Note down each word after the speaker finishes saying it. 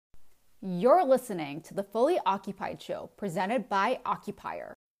You're listening to the Fully Occupied Show, presented by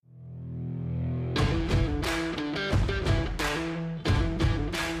Occupier.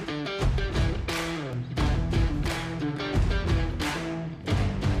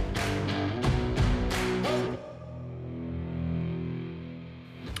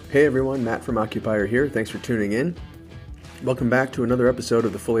 Hey everyone, Matt from Occupier here. Thanks for tuning in. Welcome back to another episode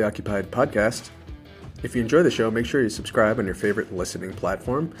of the Fully Occupied podcast. If you enjoy the show, make sure you subscribe on your favorite listening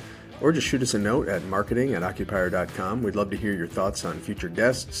platform, or just shoot us a note at marketing@occupier.com. We'd love to hear your thoughts on future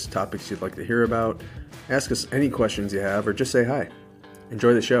guests, topics you'd like to hear about, ask us any questions you have, or just say hi.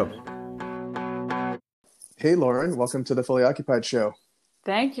 Enjoy the show. Hey Lauren, welcome to the Fully Occupied show.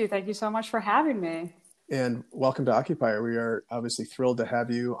 Thank you. Thank you so much for having me. And welcome to Occupier. We are obviously thrilled to have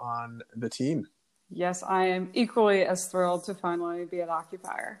you on the team. Yes, I am equally as thrilled to finally be at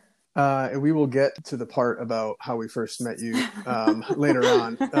Occupier. And we will get to the part about how we first met you later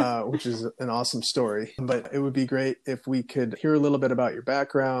on, which is an awesome story. But it would be great if we could hear a little bit about your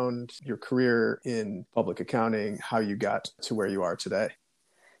background, your career in public accounting, how you got to where you are today.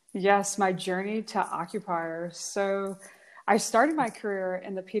 Yes, my journey to Occupier. So I started my career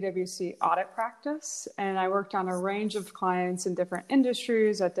in the PwC audit practice, and I worked on a range of clients in different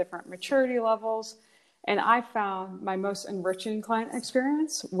industries at different maturity levels. And I found my most enriching client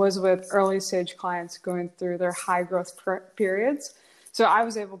experience was with early stage clients going through their high growth periods. So I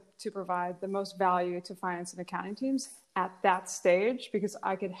was able to provide the most value to finance and accounting teams at that stage because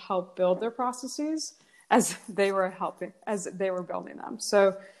I could help build their processes as they were building them.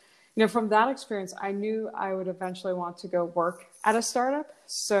 So, from that experience, I knew I would eventually want to go work at a startup.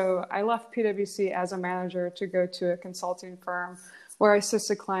 So I left PwC as a manager to go to a consulting firm where I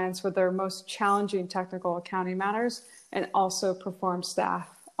assisted clients with their most challenging technical accounting matters and also performed staff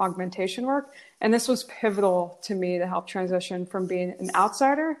augmentation work. And this was pivotal to me to help transition from being an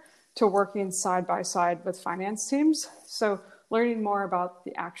outsider to working side by side with finance teams. So learning more about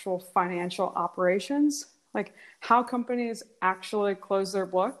the actual financial operations, like how companies actually close their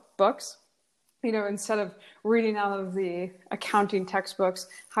books, instead of reading out of the accounting textbooks,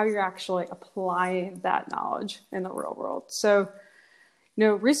 how you're actually applying that knowledge in the real world. So,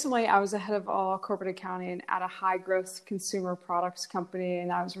 recently I was the head of all corporate accounting at a high growth consumer products company,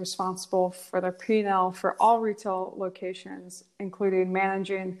 and I was responsible for their P&L for all retail locations, including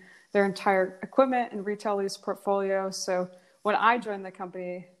managing their entire equipment and retail lease portfolio. So when I joined the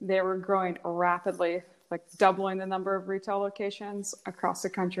company, they were growing rapidly, like doubling the number of retail locations across the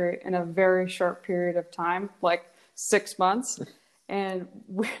country in a very short period of time, like 6 months. And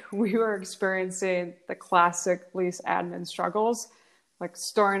we were experiencing the classic lease admin struggles, like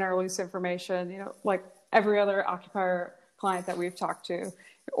storing our lease information, like every other occupier client that we've talked to,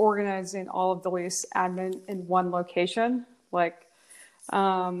 organizing all of the lease admin in one location. Like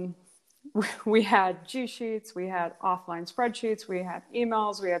we had G Sheets, we had offline spreadsheets, we had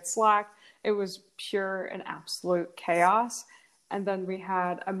emails, we had Slack. It was pure and absolute chaos. And then we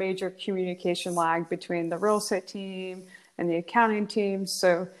had a major communication lag between the real estate team and the accounting team.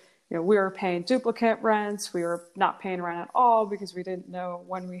 So, we were paying duplicate rents. We were not paying rent at all because we didn't know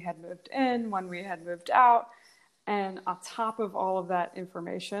when we had moved in, when we had moved out. And on top of all of that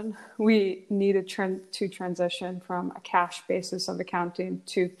information, we needed to transition from a cash basis of accounting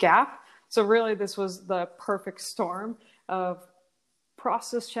to GAAP. So really, this was the perfect storm of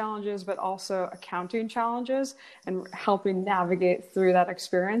process challenges, but also accounting challenges and helping navigate through that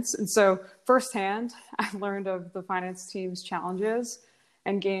experience. And so firsthand, I learned of the finance team's challenges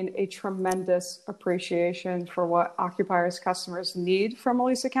and gained a tremendous appreciation for what Occupier's customers need from a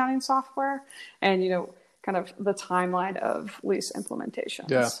lease accounting software and, kind of the timeline of lease implementations.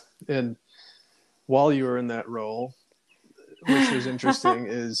 Yeah. And while you were in that role, which was interesting,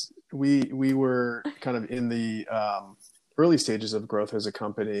 is we were kind of in the early stages of growth as a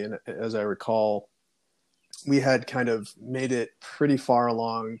company. And as I recall, we had kind of made it pretty far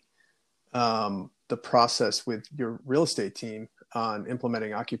along the process with your real estate team on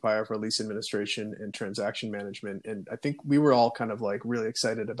implementing Occupier for lease administration and transaction management. And I think we were all kind of like really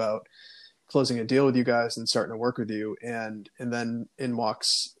excited about closing a deal with you guys and starting to work with you. And then in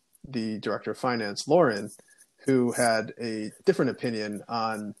walks the director of finance, Lauren, who had a different opinion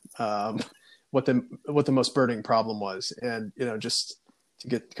on what the most burning problem was. And, just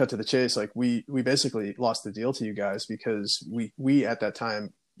to cut to the chase, like we basically lost the deal to you guys because we at that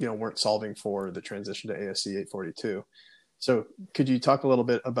time, weren't solving for the transition to ASC 842. So could you talk a little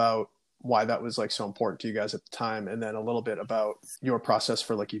bit about why that was like so important to you guys at the time, and then a little bit about your process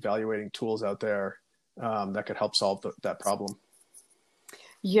for like evaluating tools out there that could help solve that problem?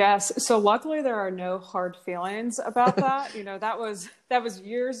 Yes. So luckily there are no hard feelings about that. That was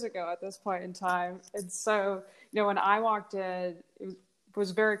years ago at this point in time. And so, when I walked in, it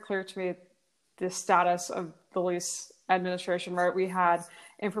was very clear to me the status of the lease administration, right? We had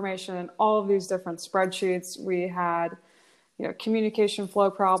information in all of these different spreadsheets. We had, communication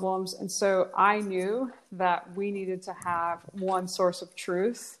flow problems. And so I knew that we needed to have one source of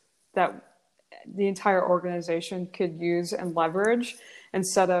truth that the entire organization could use and leverage,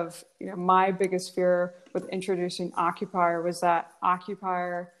 instead of, my biggest fear with introducing Occupier was that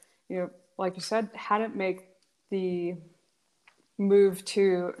Occupier, like you said, hadn't made the move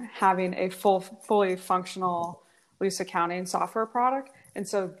to having a fully functional lease accounting software product. And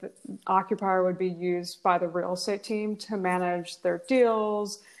so the Occupier would be used by the real estate team to manage their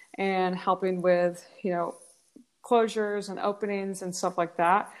deals and helping with, closures and openings and stuff like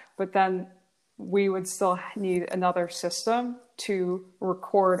that. But then we would still need another system to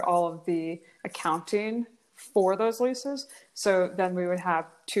record all of the accounting for those leases. So then we would have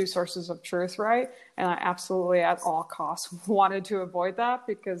two sources of truth, right? And I absolutely at all costs wanted to avoid that,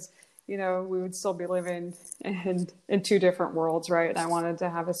 because, we would still be living in two different worlds, right? And I wanted to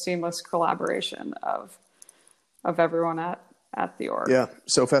have a seamless collaboration of everyone at the org. Yeah.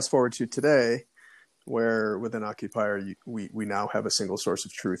 So fast forward to today, where within Occupier, we now have a single source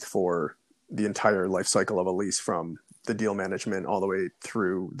of truth for the entire life cycle of a lease, from the deal management all the way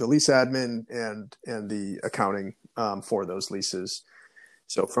through the lease admin and the accounting for those leases.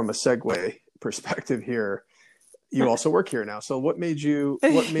 So from a segue perspective here, you also work here now. So what made you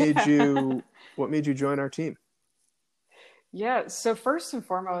join our team? Yeah. So first and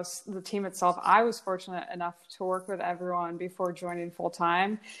foremost, the team itself, I was fortunate enough to work with everyone before joining full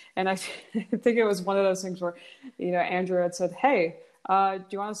time. And I think it was one of those things where, Andrew had said, "Hey, do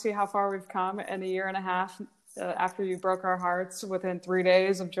you want to see how far we've come in a year and a half after you broke our hearts within 3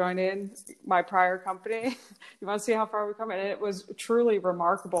 days of joining my prior company? You want to see how far we've come?" And it was truly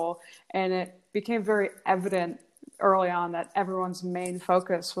remarkable. And it became very evident early on that everyone's main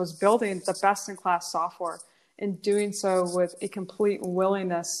focus was building the best-in-class software, and doing so with a complete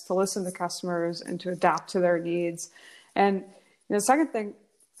willingness to listen to customers and to adapt to their needs. And the second thing,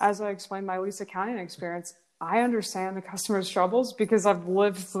 as I explained my lease accounting experience, I understand the customer's troubles because I've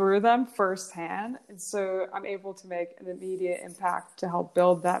lived through them firsthand. And so I'm able to make an immediate impact to help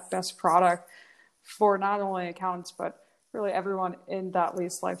build that best product for not only accountants, but really everyone in that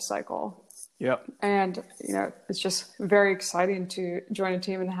lease life cycle. Yep. And, it's just very exciting to join a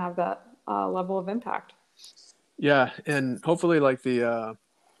team and have that level of impact. Yeah. And hopefully like the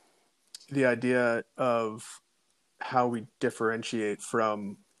idea of how we differentiate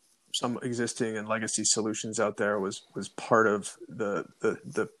from some existing and legacy solutions out there was part of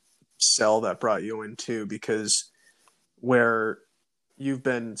the sell that brought you in too, because where you've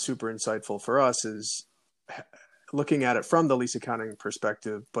been super insightful for us is looking at it from the lease accounting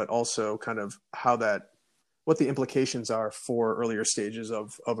perspective, but also kind of what the implications are for earlier stages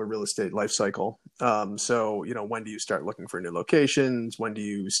of a real estate life cycle. So, when do you start looking for new locations? When do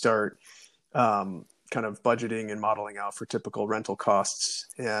you start kind of budgeting and modeling out for typical rental costs,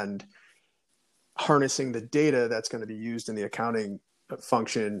 and harnessing the data that's going to be used in the accounting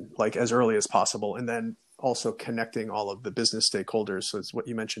function like as early as possible, and then also connecting all of the business stakeholders. So it's what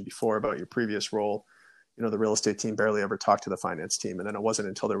you mentioned before about your previous role. The real estate team barely ever talked to the finance team. And then it wasn't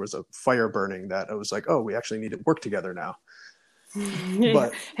until there was a fire burning that I was like, oh, we actually need to work together now.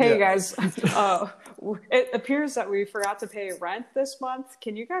 But hey, guys, it appears that we forgot to pay rent this month.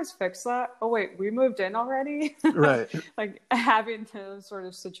 Can you guys fix that? Oh, wait, we moved in already? Right. Like having those sort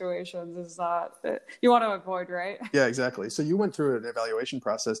of situations is not, you want to avoid, right? Yeah, exactly. So you went through an evaluation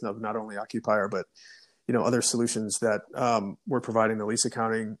process of not only Occupier, but other solutions that were providing the lease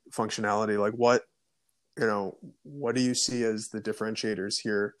accounting functionality. Like what do you see as the differentiators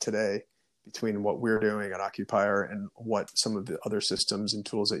here today between what we're doing at Occupier and what some of the other systems and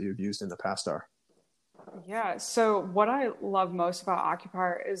tools that you've used in the past are? Yeah. So what I love most about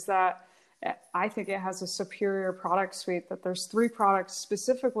Occupier is that I think it has a superior product suite, that there's 3 products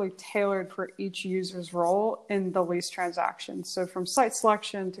specifically tailored for each user's role in the lease transaction. So from site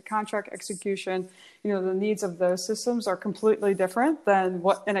selection to contract execution, the needs of those systems are completely different than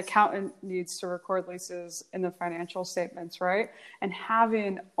what an accountant needs to record leases in the financial statements, right? And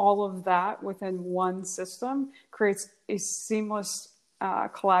having all of that within one system creates a seamless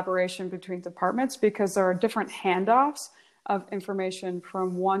collaboration between departments, because there are different handoffs of information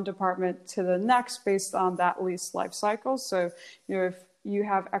from one department to the next based on that lease life cycle. So, if you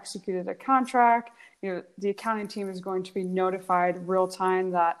have executed a contract, the accounting team is going to be notified real time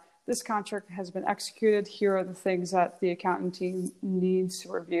that this contract has been executed. Here are the things that the accounting team needs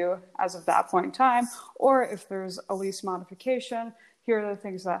to review as of that point in time. Or if there's a lease modification, here are the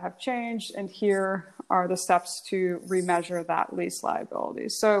things that have changed, and here are the steps to remeasure that lease liability.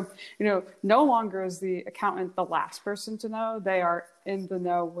 So, no longer is the accountant the last person to know. They are in the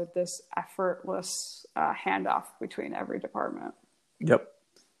know with this effortless handoff between every department. Yep.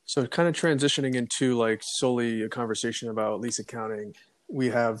 So kind of transitioning into like solely a conversation about lease accounting, we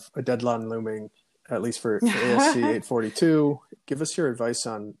have a deadline looming, at least for ASC 842. Give us your advice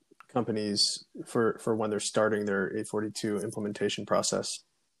on companies for when they're starting their 842 implementation process.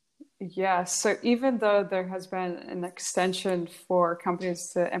 Yes. So even though there has been an extension for companies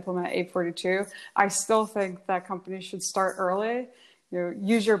to implement 842, I still think that companies should start early.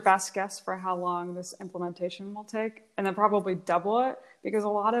 Use your best guess for how long this implementation will take, and then probably double it, because a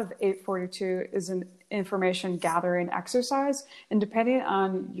lot of 842 is an information gathering exercise. And depending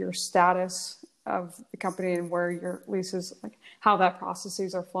on your status of the company and where your leases, like how that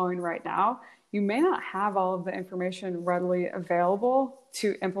processes are flowing right now, you may not have all of the information readily available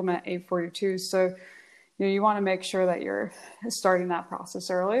to implement 842. So, you want to make sure that you're starting that process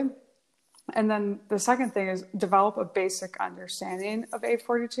early. And then the second thing is develop a basic understanding of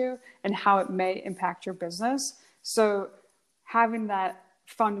 842 and how it may impact your business. So having that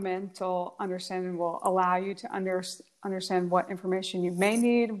fundamental understanding will allow you to understand what information you may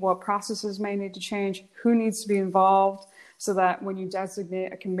need, what processes may need to change, who needs to be involved, so that when you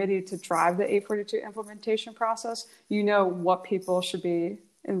designate a committee to drive the 842 implementation process, you know what people should be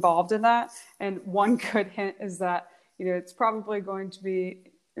involved in that. And one good hint is that, it's probably going to be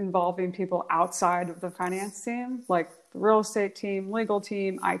involving people outside of the finance team, like the real estate team, legal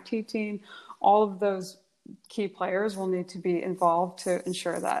team, IT team. All of those key players will need to be involved to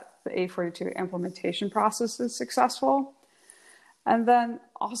ensure that the 842 implementation process is successful. And then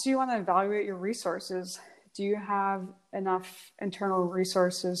also you want to evaluate your resources. Do you have enough internal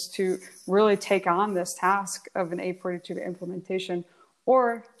resources to really take on this task of an 842 implementation?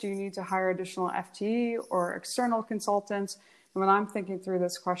 Or do you need to hire additional FTE or external consultants? And when I'm thinking through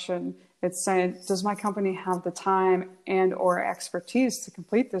this question, it's saying, does my company have the time and or expertise to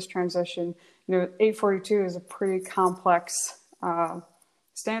complete this transition? 842 is a pretty complex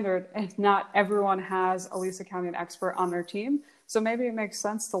standard, and not everyone has a lease accounting expert on their team. So maybe it makes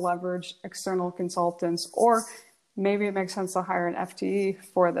sense to leverage external consultants, or maybe it makes sense to hire an FTE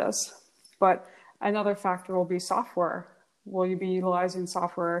for this. But another factor will be software. Will you be utilizing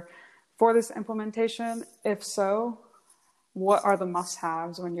software for this implementation? If so, what are the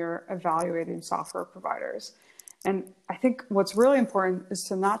must-haves when you're evaluating software providers? And I think what's really important is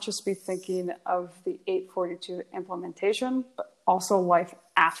to not just be thinking of the 842 implementation, but also life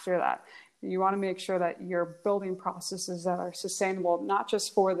after that. You want to make sure that you're building processes that are sustainable, not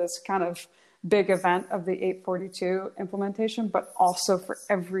just for this kind of big event of the 842 implementation, but also for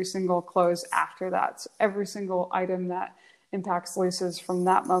every single close after that. So every single item that impacts leases from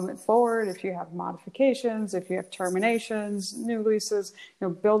that moment forward. If you have modifications, if you have terminations, new leases,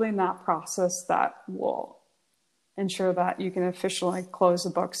 building that process that will ensure that you can efficiently close the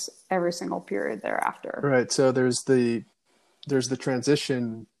books every single period thereafter. Right. So there's the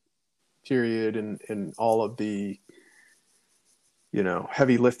transition period and all of the,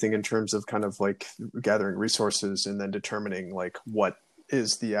 heavy lifting in terms of kind of like gathering resources and then determining like what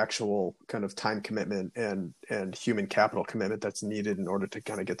is the actual kind of time commitment and human capital commitment that's needed in order to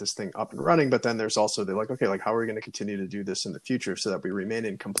kind of get this thing up and running. But then there's also the how are we going to continue to do this in the future so that we remain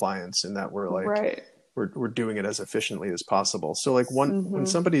in compliance and that we're right. we're doing it as efficiently as possible. So like when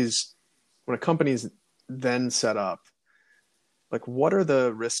a company's then set up, like what are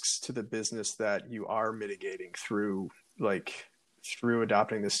the risks to the business that you are mitigating through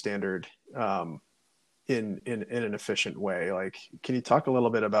adopting this standard in an efficient way? Like, can you talk a little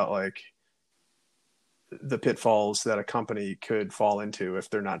bit about like the pitfalls that a company could fall into if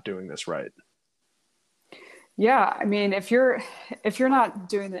they're not doing this right? Yeah, I mean, if you're not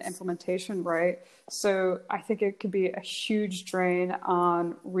doing the implementation right, so I think it could be a huge drain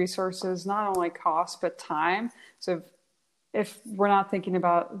on resources, not only cost but time. So if we're not thinking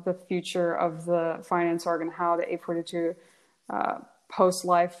about the future of the finance org and how the 842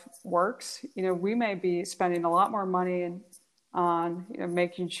 post-life works, we may be spending a lot more money on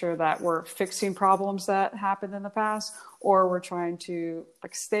making sure that we're fixing problems that happened in the past, or we're trying to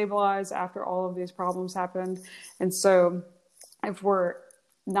stabilize after all of these problems happened. And so if we're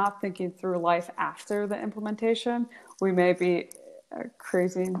not thinking through life after the implementation, we may be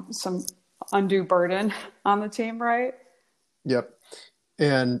creating some undue burden on the team, right? Yep.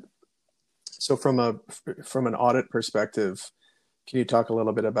 And so from an audit perspective, Can you talk a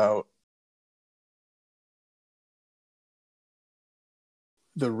little bit about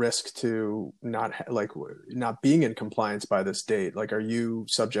the risk to not being in compliance by this date? Like, are you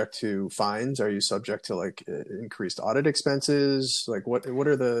subject to fines? Are you subject to like increased audit expenses? Like, what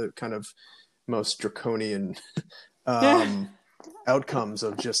are the kind of most draconian outcomes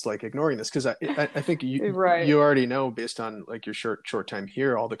of just like ignoring this? Because I think you already know, based on like your short time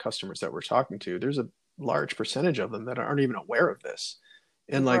here, all the customers that we're talking to, there's a large percentage of them that aren't even aware of this.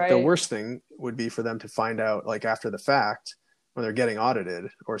 And like the worst thing would be for them to find out like after the fact when they're getting audited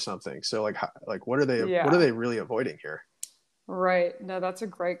or something. So like what are they really avoiding here? Right. No, that's a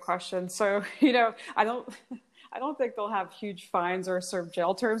great question. So, I don't think they'll have huge fines or serve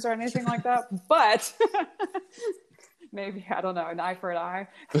jail terms or anything like that, but maybe, I don't know, an eye for an eye.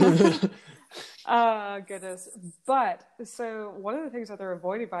 Goodness. But so one of the things that they're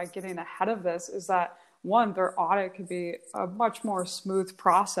avoiding by getting ahead of this is that, one, their audit could be a much more smooth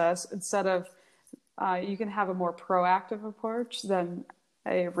process instead of you can have a more proactive approach than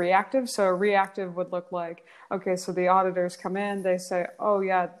a reactive. So a reactive would look like, okay, so the auditors come in, they say, oh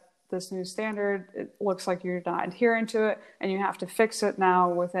yeah, this new standard, it looks like you're not adhering to it, and you have to fix it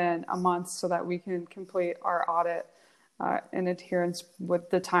now within a month so that we can complete our audit in adherence with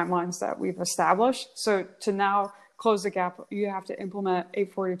the timelines that we've established. So to now close the gap, you have to implement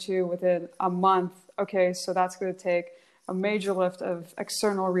 842 within a month. Okay, so that's going to take a major lift of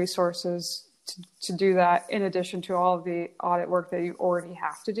external resources to do that, in addition to all of the audit work that you already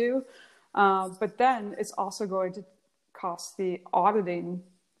have to do. But then it's also going to cost the auditing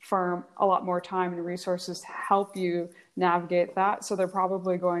firm a lot more time and resources to help you navigate that. So they're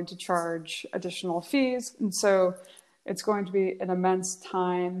probably going to charge additional fees. And so it's going to be an immense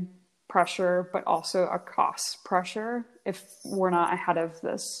time pressure, but also a cost pressure if we're not ahead of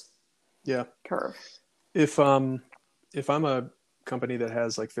this curve. If I'm a company that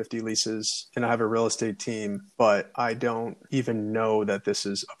has like 50 leases and I have a real estate team, but I don't even know that this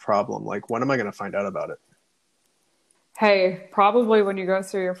is a problem, like when am I going to find out about it? Hey, probably when you go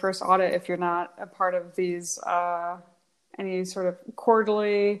through your first audit, if you're not a part of these, any sort of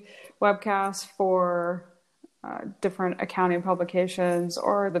quarterly webcasts for different accounting publications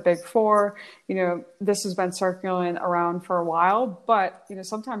or the Big Four. This has been circulating around for a while, but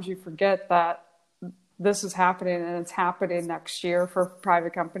sometimes you forget that this is happening, and it's happening next year for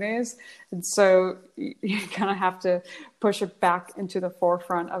private companies. And so you kind of have to push it back into the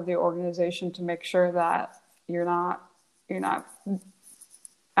forefront of the organization to make sure that you're not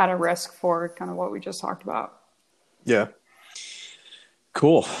at a risk for kind of what we just talked about. Yeah.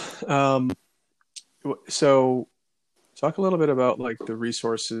 Cool. So talk a little bit about like the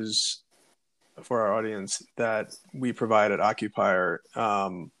resources for our audience that we provide at Occupier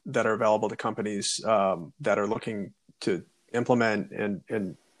that are available to companies that are looking to implement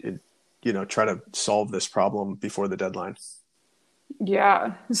and try to solve this problem before the deadline.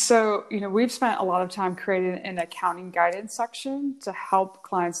 Yeah. So, we've spent a lot of time creating an accounting guidance section to help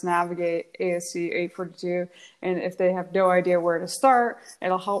clients navigate ASC 842. And if they have no idea where to start,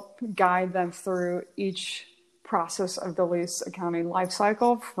 it'll help guide them through each process of the lease accounting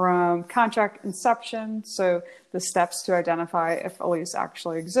lifecycle, from contract inception, so the steps to identify if a lease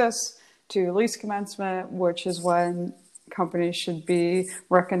actually exists, to lease commencement, which is when companies should be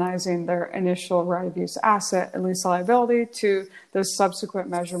recognizing their initial right of use asset and lease liability, to those subsequent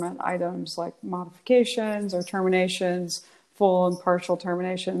measurement items like modifications or terminations, full and partial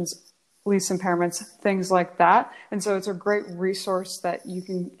terminations, lease impairments, things like that. And so it's a great resource that you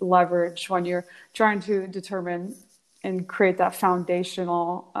can leverage when you're trying to determine and create that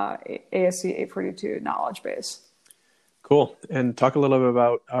foundational ASC 842 knowledge base. Cool. And talk a little bit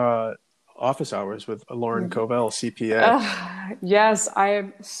about office hours with Lauren Covell, CPA. Yes, I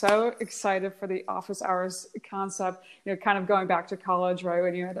am so excited for the office hours concept. Kind of going back to college, right?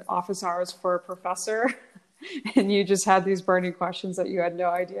 When you had office hours for a professor and you just had these burning questions that you had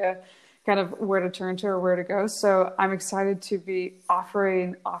no idea kind of where to turn to or where to go. So I'm excited to be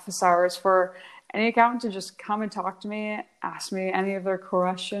offering office hours for any accountant to just come and talk to me, ask me any of their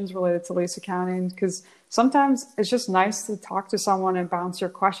questions related to lease accounting, because sometimes it's just nice to talk to someone and bounce your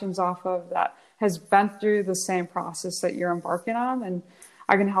questions off of that has been through the same process that you're embarking on. And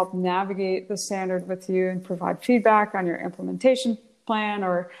I can help navigate the standard with you and provide feedback on your implementation plan,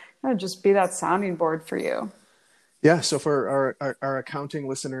 or just be that sounding board for you. Yeah. So for our accounting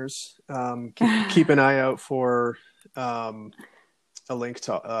listeners, keep an eye out for a link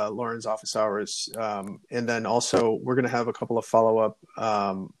to Lauren's office hours. And then also we're going to have a couple of follow-up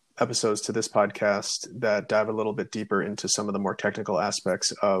episodes to this podcast that dive a little bit deeper into some of the more technical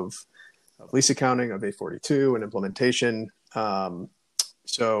aspects of lease accounting, of 842 and implementation.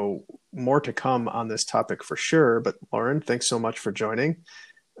 So more to come on this topic for sure. But Lauren, thanks so much for joining.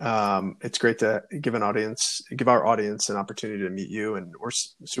 It's great to give our audience an opportunity to meet you, and we're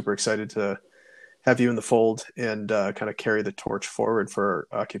super excited to have you in the fold and kind of carry the torch forward for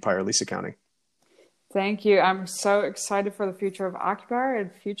Occupier Lease Accounting. Thank you. I'm so excited for the future of Occupier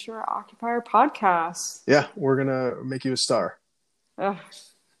and future Occupier podcasts. Yeah, we're going to make you a star. Oh,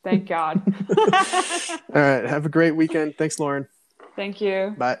 thank God. All right. Have a great weekend. Thanks, Lauren. Thank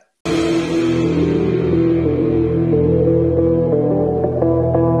you. Bye.